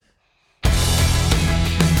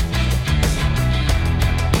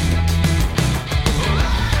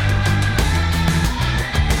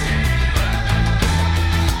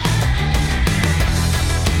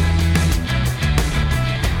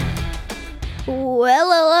Well,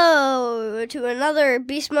 hello to another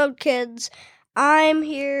Beast Mode Kids. I'm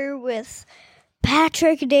here with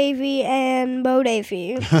Patrick Davey and Bo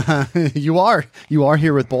Davey. You are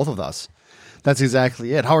here with both of us. That's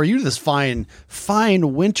exactly it. How are you this fine,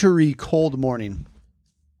 wintry, cold morning?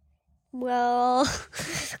 Well,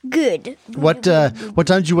 good. What time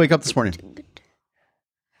did you wake up this morning?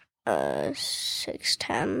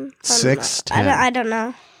 6:10. 6:10. I don't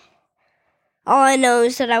know. All I know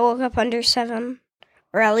is that I woke up under 7,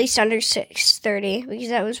 or at least under 6:30, because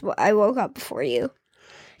that was what I woke up before you.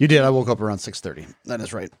 You did. I woke up around 6:30. That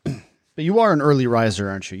is right. But you are an early riser,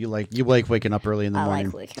 aren't you? You like waking up early in the morning. I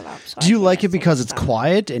like waking up. So Do you like it because it's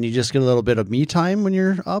quiet and you just get a little bit of me time when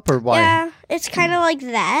you're up, or why? Yeah, it's kind of like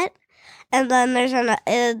that. And then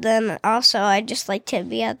then also I just like to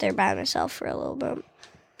be out there by myself for a little bit.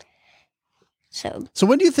 So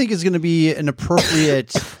when do you think is going to be an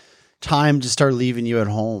appropriate time to start leaving you at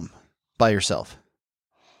home by yourself?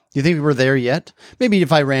 Do you think we're there yet? Maybe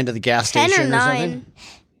if I ran to the gas 10 station or 9. or something.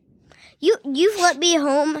 You've let me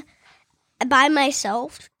home by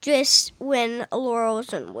myself just when Laura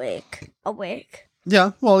wasn't awake.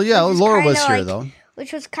 Yeah, well, yeah, Laura was here though.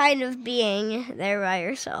 Which was kind of being there by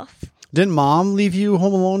yourself. Didn't Mom leave you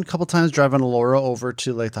home alone a couple times driving Laura over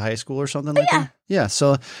to like the high school or something like that? Yeah,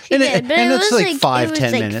 so and it's like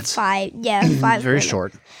 5-10 minutes. 5 Very minutes.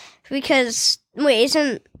 short. Because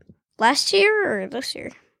isn't last year or this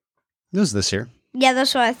year? It was this year. Yeah,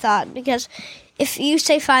 that's what I thought. Because if you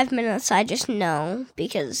say 5 minutes, I just know.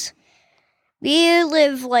 Because we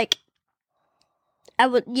live 3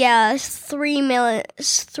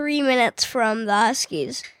 minutes. 3 minutes from the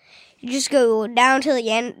Huskies. You just go down to the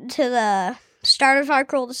end, to the start of our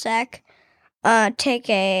cul-de-sac. Take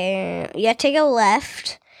a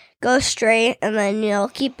left, go straight, and then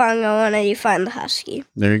keep on going, and you find the Husky.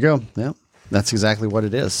 There you go. Yeah, that's exactly what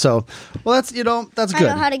it is. So, well, that's that's good.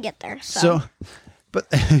 I know how to get there. So, but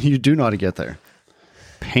you do know how to get there.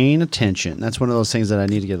 Paying attention. That's one of those things that I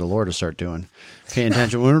need to get Laura to start doing. Paying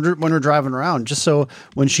attention when we're driving around, just so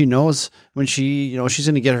when she knows she's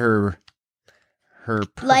going to get her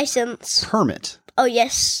license permit. Oh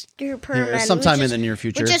yes, your permit. Sometime in the near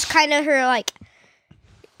future. Which is kind of her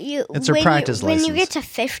It's her practice license. When you get to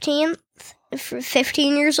 15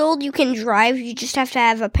 years old, you can drive. You just have to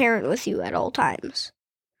have a parent with you at all times.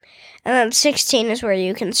 And then 16 is where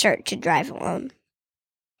you can start to drive alone.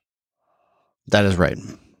 That is right.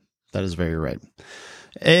 That is very right.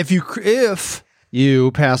 If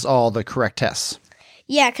you pass all the correct tests.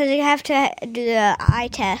 Yeah, because you have to do the eye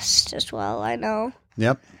test as well, I know.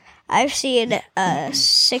 Yep. I've seen a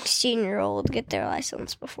 16-year-old get their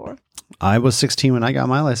license before. I was 16 when I got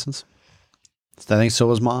my license. I think so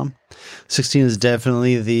was Mom. 16 is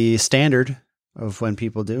definitely the standard of when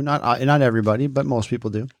people do. Not everybody, but most people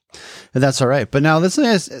do. And that's all right. But now let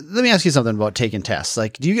me ask you something about taking tests.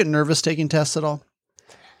 Do you get nervous taking tests at all?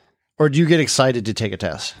 Or do you get excited to take a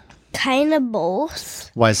test? Kind of both.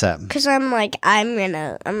 Why is that? Because I'm I'm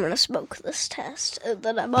gonna smoke this test, and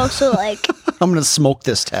then I'm also I'm gonna smoke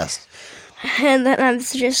this test, and then I'm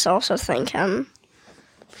just also thinking,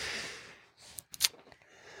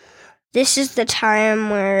 this is the time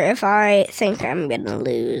where if I think I'm gonna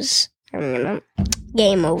lose, I'm gonna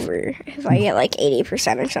game over. If I get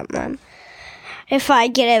 80% or something, if I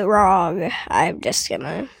get it wrong, I'm just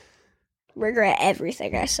gonna regret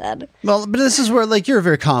everything I said. Well, but this is where you're a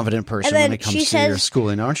very confident person when it comes to your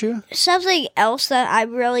schooling, aren't you? Something else that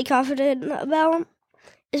I'm really confident about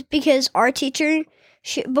is because our teacher,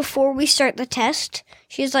 before we start the test,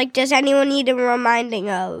 she's like, "Does anyone need a reminding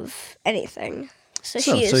of anything?"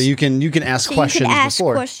 So you can ask questions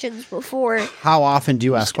before. Questions before. How often do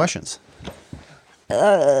you ask questions?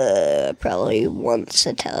 Probably once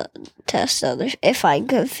a test. If I'm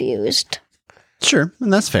confused. Sure,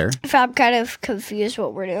 and that's fair. If I'm kind of confused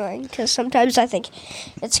what we're doing, because sometimes I think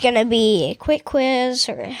it's going to be a quick quiz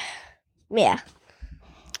or, yeah.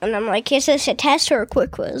 And I'm like, is this a test or a quick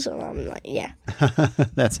quiz? And I'm like, yeah.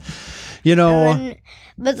 That's,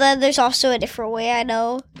 but then there's also a different way I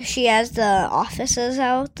know. She has the offices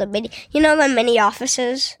out, the mini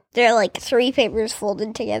offices. They're 3 papers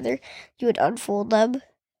folded together. You would unfold them,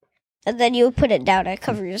 and then you would put it down. It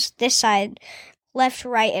covers this side, left,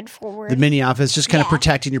 right, and forward. The mini office, just kind of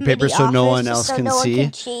protecting your papers so no one else can see. One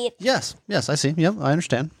can cheat. Yes, I see. Yep, I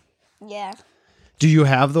understand. Yeah. Do you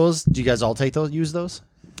have those? Do you guys all use those?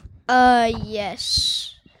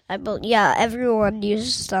 Yes. Everyone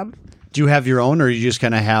uses them. Do you have your own, or you just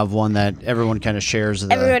kind of have one that everyone kind of shares?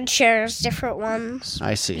 Everyone shares different ones.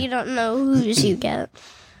 I see. You don't know whose you get.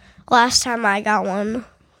 Last time I got one,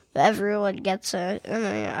 everyone gets it, and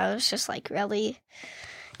I was just really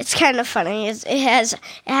It's kind of funny. It has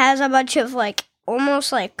a bunch of like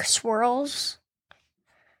almost like swirls,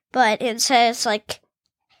 but it says like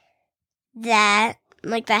that,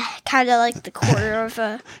 like that kind of like the quarter of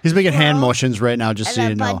a. He's making hand motions right now, just so you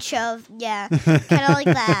know. And a bunch of kind of like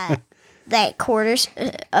that quarters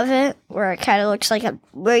of it, where it kind of looks like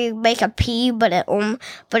where you make a P, but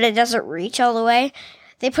it doesn't reach all the way.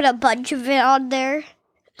 They put a bunch of it on there,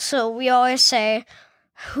 so we always say,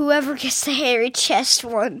 whoever gets the hairy chest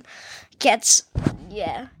one does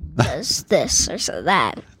this or so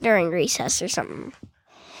that during recess or something.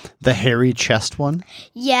 The hairy chest one?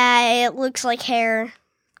 Yeah, it looks like hair.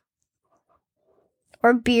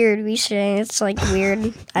 Or beard, we say. It's like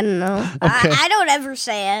weird. I don't know. Okay. I don't ever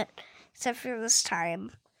say it, except for this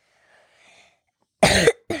time.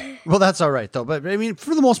 Well, that's all right, though. But, I mean,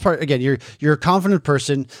 for the most part, again, you're a confident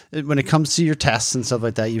person when it comes to your tests and stuff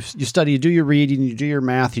like that. You study, you do your reading, you do your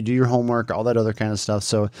math, you do your homework, all that other kind of stuff.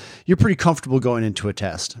 So you're pretty comfortable going into a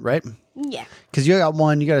test, right? Yeah. Because you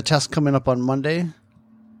got a test coming up on Monday.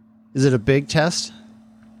 Is it a big test?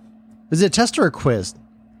 Is it a test or a quiz?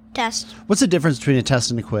 Test. What's the difference between a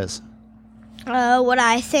test and a quiz? What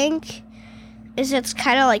I think is it's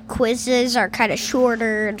kind of like quizzes are kind of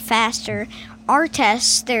shorter and faster. Our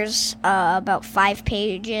tests, there's about 5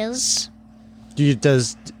 pages.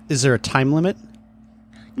 Is there a time limit?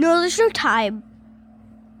 No, there's no time.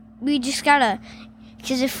 We just gotta,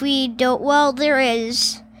 because if we don't, well, there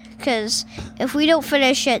is, because if we don't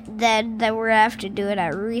finish it, then we're gonna have to do it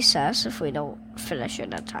at recess if we don't finish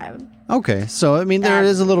it at time. Okay, so I mean there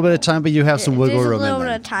is a little bit of time, but you have some wiggle room in there. There's a little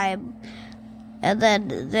bit of time, and then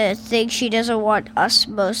the thing she doesn't want us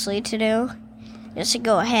mostly to do is to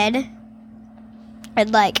go ahead. And,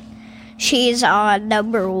 like, she's on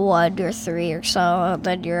number 1 or 3 or so, and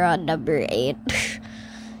then you're on number 8.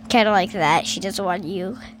 Kind of like that. She doesn't want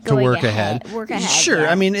you to work ahead. Sure, yeah.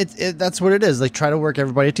 I mean, that's what it is. Like, try to work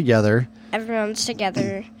everybody together. Everyone's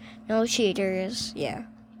together. No cheaters. Yeah.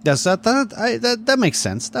 Yes, that makes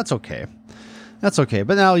sense. That's okay. That's okay.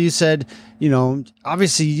 But now you said,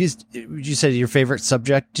 obviously you said your favorite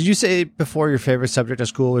subject. Did you say before your favorite subject at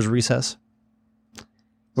school was recess?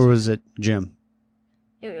 Or was it gym?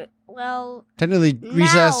 Well, technically,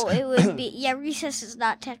 recess. No, it would be. Yeah, recess is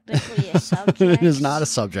not technically a subject. It is not a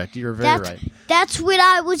subject. You're very right. That's when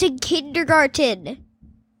I was in kindergarten.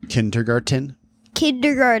 Kindergarten?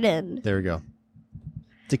 Kindergarten. There we go.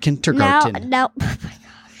 The kindergarten. Now. Oh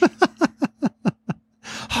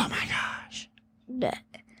my gosh. No.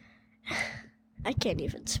 I can't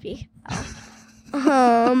even speak.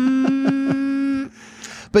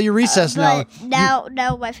 But your recess now.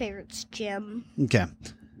 Now my favorite's gym. Okay.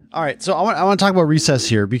 All right. So I want to talk about recess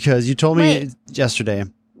here because you told me yesterday.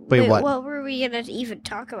 Wait, what? What were we going to even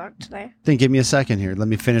talk about today? Then give me a second here. Let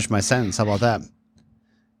me finish my sentence. How about that?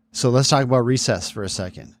 So let's talk about recess for a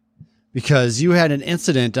second. Because you had an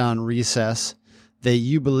incident on recess that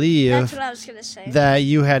you believe. That's what I was going to say. That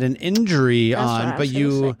you had an injury on, but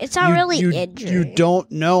it's not really injury. You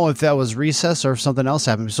don't know if that was recess or if something else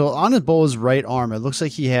happened. So on Bo's right arm, it looks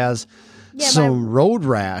like he has some road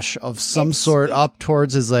rash of some sort up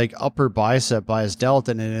towards his like upper bicep by his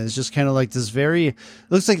delta, and it's just kind of like this it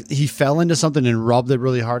looks like he fell into something and rubbed it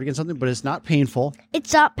really hard against something, but it's not painful.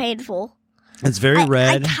 It's not painful. It's very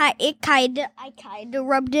red. I kind of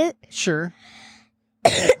rubbed it. Sure.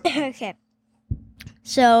 Okay.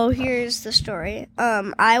 So here's the story.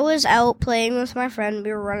 I was out playing with my friend.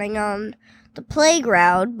 We were running on the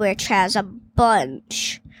playground, which has a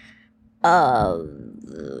bunch of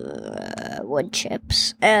wood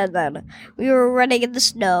chips, and then we were running in the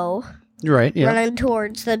snow. You're right. Yeah. Running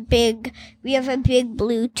towards we have a big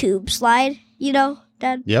blue tube slide. You know,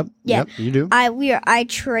 Dad. Yep. Yeah. Yep, you do. I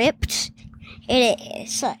tripped.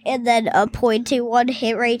 And then a pointy one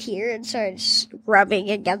hit right here and started rubbing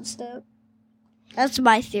against it. That's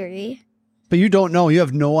my theory. But you don't know. You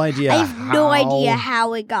have no idea. I have no idea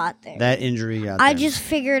how it got there. That injury got there. I just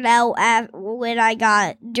figured out when I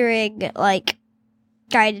got during like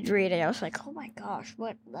guided reading. I was like, "Oh my gosh,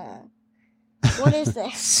 what is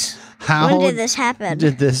this? How when did this happen?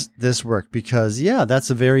 Did this work?" Because that's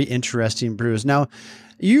a very interesting bruise. Now,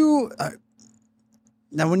 when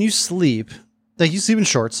you sleep, like you sleep in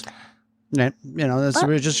shorts. Right? That's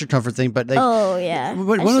really just your comfort thing. But like, oh yeah.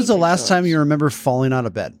 When was the last time you remember falling out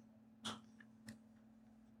of bed?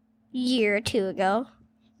 Year or two ago.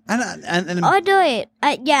 And oh no! Wait.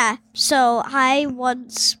 Yeah. So I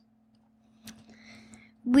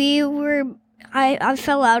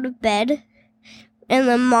fell out of bed, and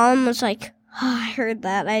the mom was like, "Oh, I heard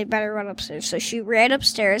that. I better run upstairs." So she ran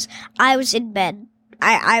upstairs. I was in bed.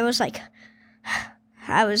 I was like,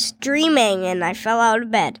 I was dreaming and I fell out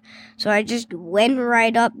of bed. So I just went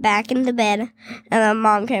right up back into bed. And then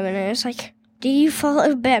Mom came in and was like, did you fall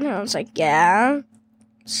out of bed? And I was like, yeah.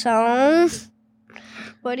 So,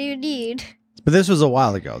 what do you need? But this was a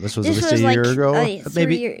while ago. This was at least a year ago.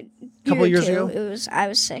 Maybe a couple years ago. I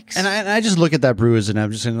was 6. And I just look at that bruise and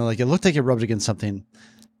I'm just going to like, it looked like it rubbed against something.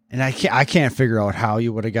 And I can't figure out how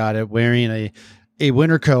you would have got it wearing a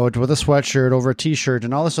winter coat with a sweatshirt over a t-shirt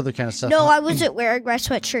and all this other kind of stuff. No, I wasn't wearing my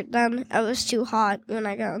sweatshirt then. I was too hot when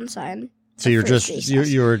I got inside. So you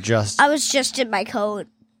were just. I was just in my coat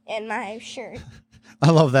and my shirt. I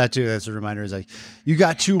love that too. That's a reminder. It's like you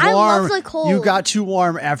got too warm. I love the cold. You got too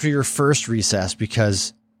warm after your first recess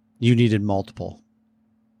because you needed multiple.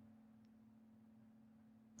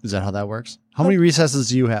 Is that how that works? How many recesses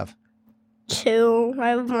do you have? 2. I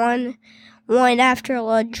have one after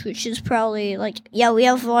lunch, which is probably we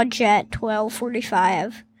have lunch at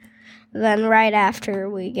 12:45. Then right after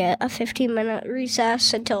we get a 15-minute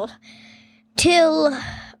recess until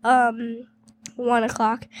 1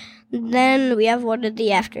 o'clock. Then we have one in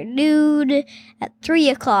the afternoon at 3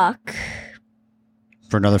 o'clock.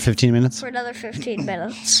 For another 15 minutes? For another 15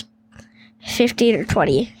 minutes. 15 or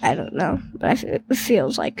 20, I don't know. But it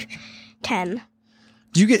feels like 10.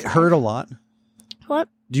 Do you get hurt a lot? What?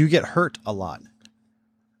 Do you get hurt a lot?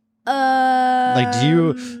 Yeah,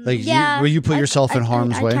 will you put yourself in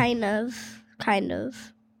harm's way? Kind of.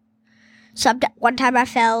 One time I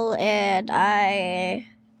fell and I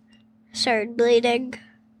started bleeding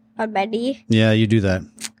on my knee. Yeah, you do that.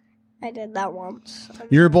 I did that once.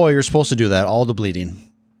 You're a boy. You're supposed to do that. All the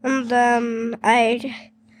bleeding. And then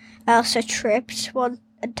I also tripped one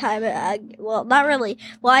time. Not really.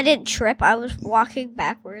 Well, I didn't trip. I was walking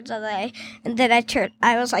backwards, and then I turned.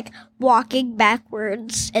 I was like walking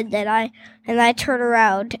backwards, and then I turn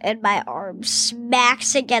around, and my arm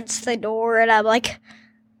smacks against the door, and I'm like,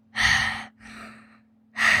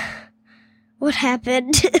 what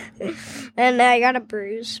happened? And I got a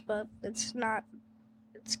bruise, but it's not.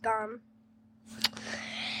 It's gone.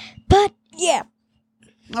 But yeah.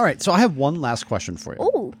 All right, so I have one last question for you.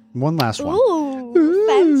 Ooh. One last one. Ooh,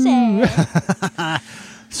 fancy.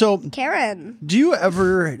 So, Karen, do you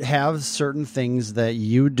ever have certain things that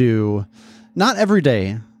you do, not every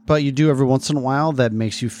day, but you do every once in a while that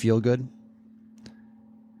makes you feel good?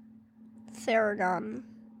 Theragun.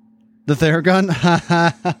 The Theragun?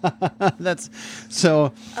 That's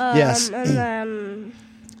so, yes. And then,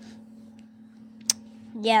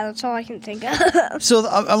 yeah, that's all I can think of. So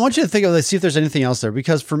I want you to think of this, see if there's anything else there.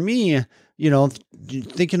 Because for me,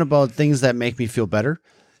 thinking about things that make me feel better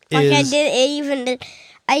is... it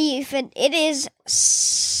is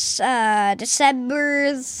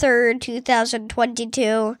December 3rd,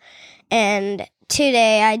 2022. And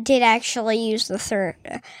today I did actually use the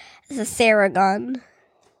Theragun.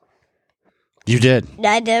 You did?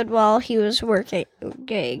 I did while he was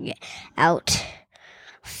working out.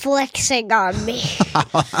 Flexing on me.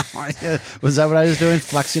 Was that what I was doing?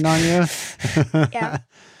 Flexing on you? Yeah.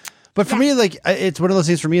 But for me, it's one of those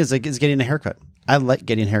things for me is getting a haircut. I like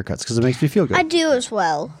getting haircuts because it makes me feel good. I do as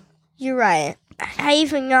well. You're right. I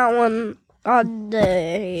even got one on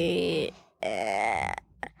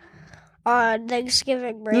on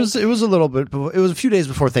Thanksgiving break. It was a little bit. It was a few days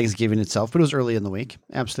before Thanksgiving itself, but it was early in the week.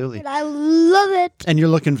 Absolutely. And I love it. And you're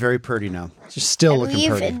looking very pretty now. You're still looking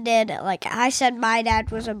pretty. We even did, I said my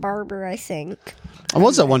dad was a barber, I think. I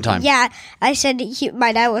was at one time. Yeah, I said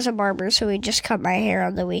my dad was a barber, so we just cut my hair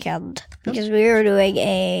on the weekend. Because we were doing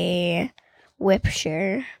a whip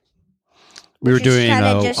share. We were doing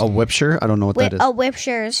a whip share? I don't know what that is. A whip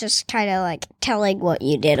share is just kind of like telling what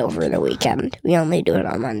you did over the weekend. We only do it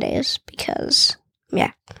on Mondays because,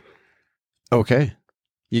 yeah. Okay.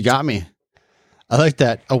 You got me. I like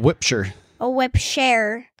that. A whip share. A whip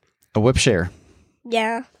share. A whip share.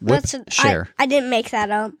 Yeah. Whip share. I didn't make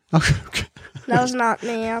that up. Okay. That was not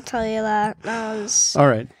me, I'll tell you that. All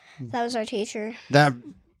right. That was our teacher.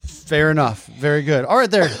 Fair enough. Very good. All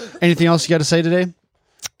right, there. Anything else you got to say today?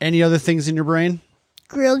 Any other things in your brain?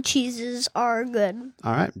 Grilled cheeses are good.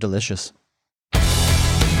 All right. Delicious.